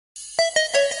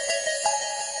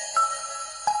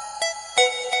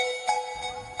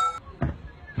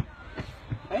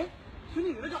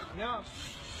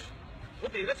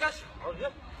家小，你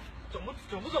整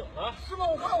不走了？是吗？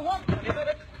我你在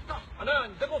这干啥呢？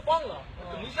你再给我放了，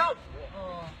整一下午。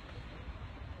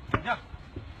你看，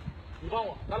你帮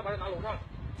我，咱俩把这拿楼上。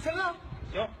行啊，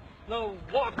行，那我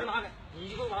把头拿开，你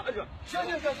一个把它摁着。行啊！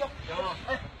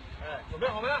哎，准备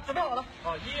好没？准备好了。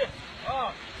啊，1、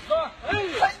2、3，哎！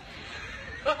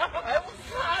哎，我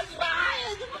操你妈呀！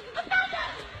你们怎么干的？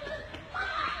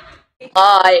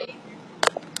 Hi.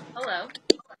 Hello.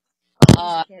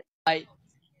 Hi.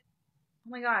 Oh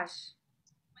my gosh.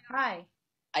 Hi.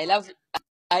 I love you.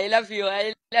 I love you.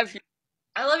 I love you.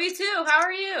 I love you too. How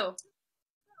are you?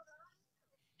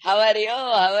 How are you?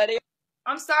 How are you?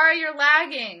 I'm sorry you're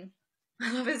lagging.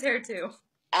 I love his hair too.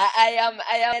 I am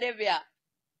Arabia.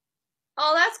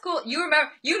 Oh, that's cool. You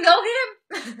know him?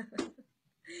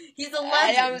 He's a legend.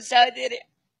 I am Saudi Arabia.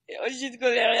 وش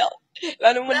تقول يا عيال؟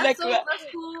 أنا That's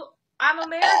cool. I'm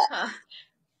America.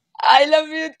 I love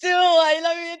you too. I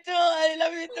love you too. I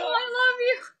love you too. Oh, I love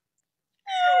you.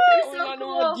 You're so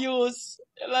cool.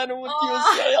 لا نموت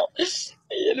يا عيال.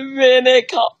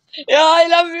 يلبينك. Yeah, I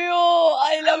love you.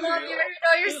 I love you. I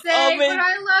know you're saying, but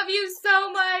I love you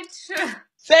so much.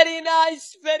 Very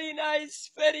nice. Very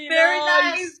nice. Very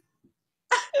nice.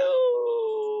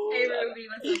 Hey Ruby,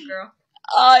 what's up, girl?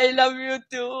 I love you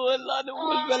too. Allah I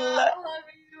love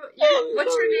you.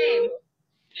 What's your name?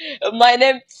 My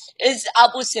name is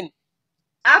Abusin.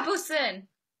 Abusin.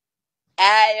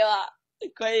 أيوة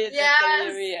كويس.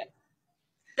 Yes.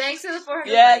 Thanks for the 400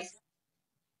 Yes.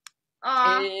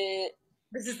 likes.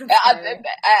 This is inspiring.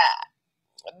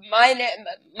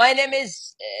 My name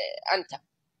is Anta.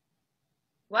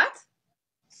 What?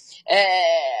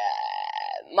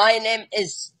 My name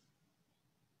is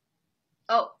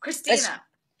Christina.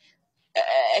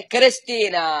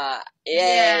 Christina.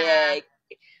 Yeah.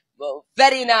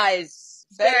 Very nice.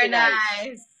 Very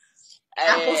nice.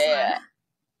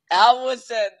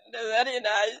 Abusin. Very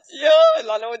nice. يا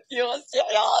لا لو تيوس يا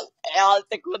عيال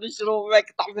تكون شروبك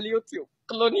تحت اليوتيوب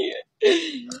قلوني.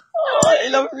 I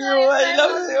love you. I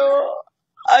love you.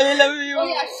 I love you. Oh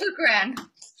yeah, shukran.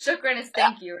 Shukran is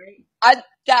thank you, right?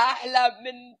 أنت أحلى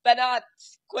من بنات.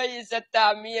 كويس أنت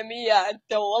 100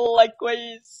 أنت والله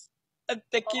كويس.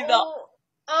 أنت كذا.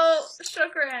 Oh,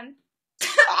 shukran.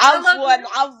 عفوا.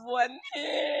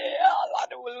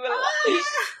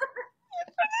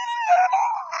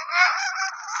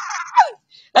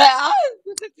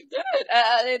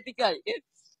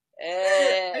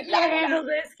 I can't handle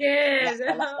this, kid.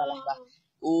 لحظة.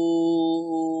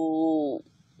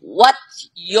 What's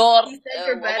your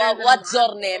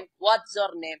name? What's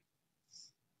your name?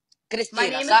 Christina. My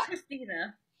name is Christina.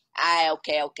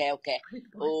 Okay.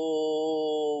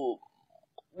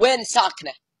 وين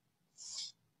ساكنة؟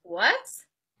 What?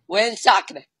 وين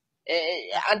ساكنة؟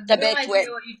 أنت بيت وين؟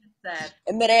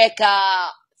 أمريكا،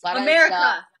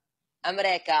 فرنسا.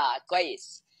 أمريكا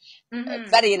كويس.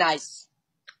 Very nice.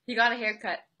 He got a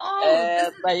haircut.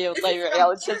 طيب يا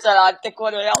ولد شو صار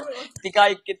تكون يا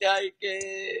دقايق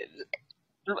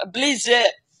please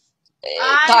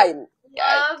time.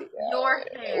 Love your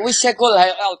hair. وش أقولها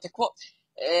يا عيال تكون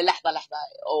لحظة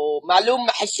ومعلوم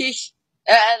حشيش.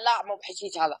 لا مو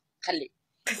بحشيش هذا خليه.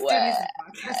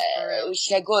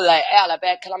 وش أقولها يا عيال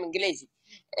أبي كلام إنجليزي.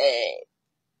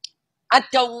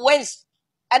 أنت وين؟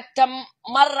 أنت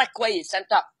مرة كويس.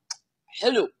 أنت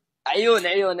حلو. عيون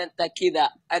أنت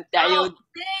كذا. أنت عيون.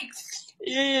 Thanks.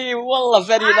 إيه والله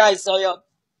very nice عيون.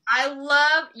 I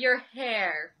love your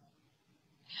hair.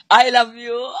 I love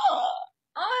you.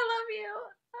 I love you.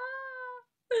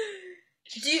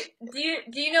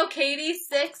 Do you know Katie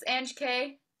 6 Ange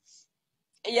K?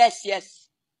 Yes. Yeah.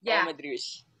 ما أدري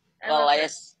وش. والله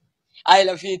yes. I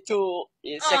love you too.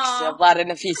 6 الظاهر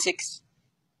إنه في 6.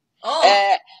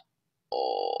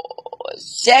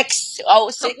 6 أو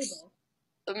 6.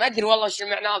 ما أدري والله شو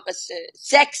معناه بس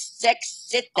 6.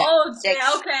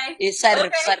 Okay.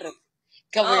 يصرف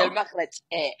كوي المخرج.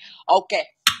 أوكي.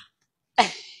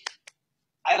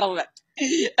 عرفت.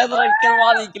 أضرب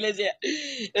كلمة هذه إنجليزية.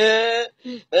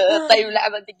 طيب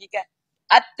لحظة دقيقة.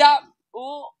 أنت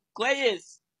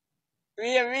كويس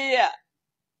 100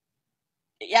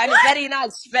 يعني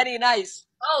very nice.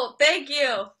 Oh, thank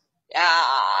you.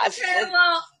 Okay,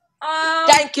 well,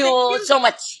 thank you so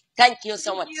much. Thank you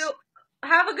so much.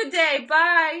 Have a good day.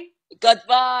 Bye.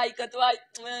 Goodbye. Hi, good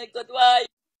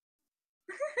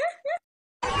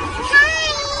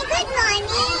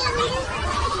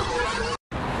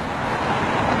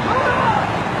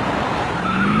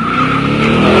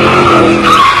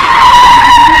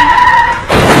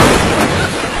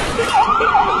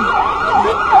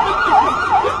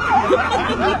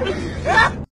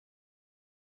morning.